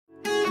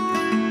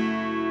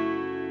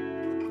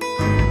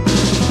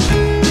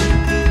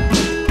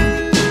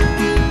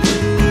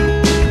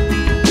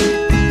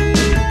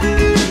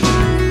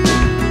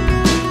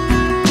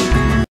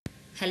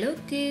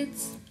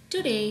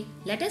Today,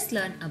 let us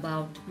learn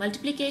about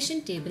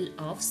multiplication table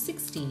of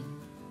 16.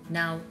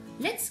 Now,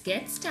 let's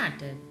get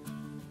started.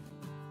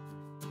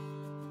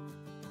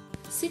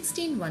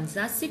 16 ones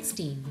are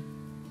 16.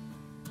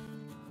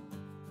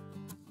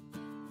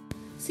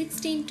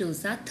 16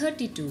 twos are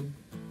 32.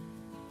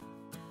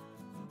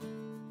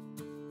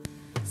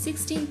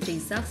 16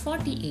 threes are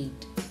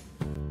 48.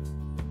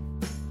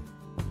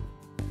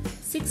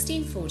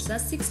 16 fours are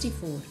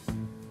 64.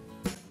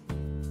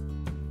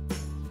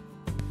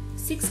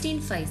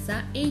 16 fives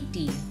are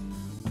 80.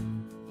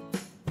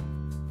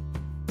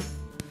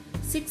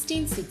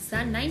 16 sixes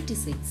are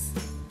 96.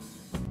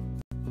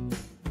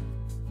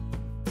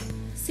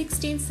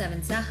 16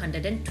 sevens are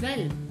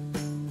 112.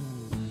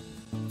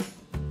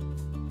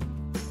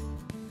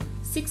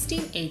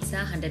 16 eights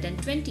are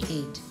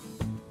 128.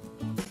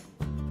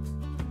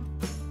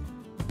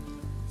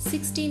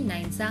 16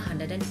 nines are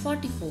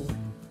 144.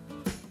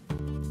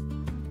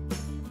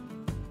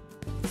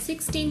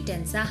 16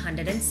 tens are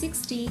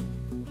 160.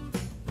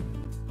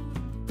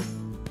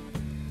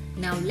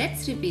 Now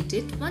let's repeat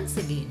it once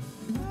again.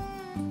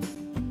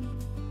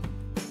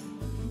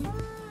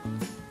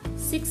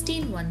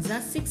 16 ones are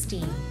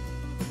 16.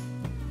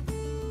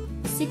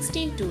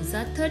 16 twos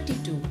are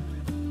 32.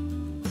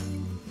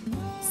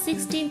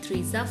 16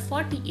 threes are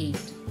 48.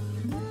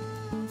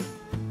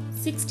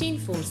 16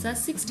 fours are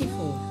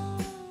 64.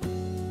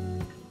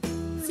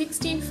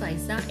 16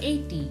 fives are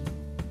 80.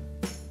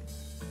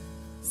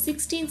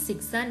 16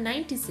 sixes are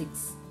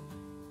 96.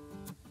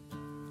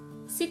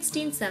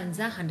 16 sevens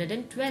are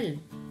 112.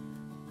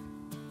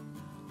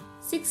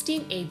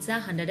 16 eights are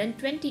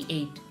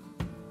 128.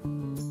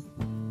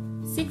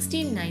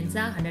 16 nines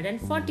are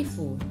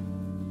 144.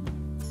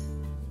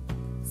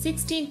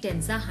 16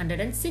 tens are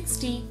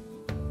 160.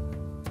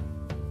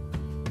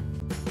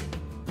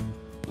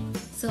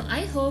 So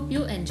I hope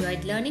you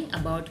enjoyed learning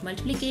about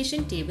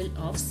multiplication table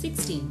of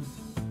 16.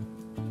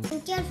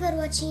 Thank you all for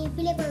watching. If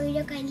you like my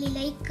video, kindly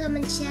like,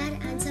 comment, share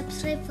and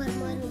subscribe for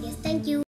more videos. Thank you.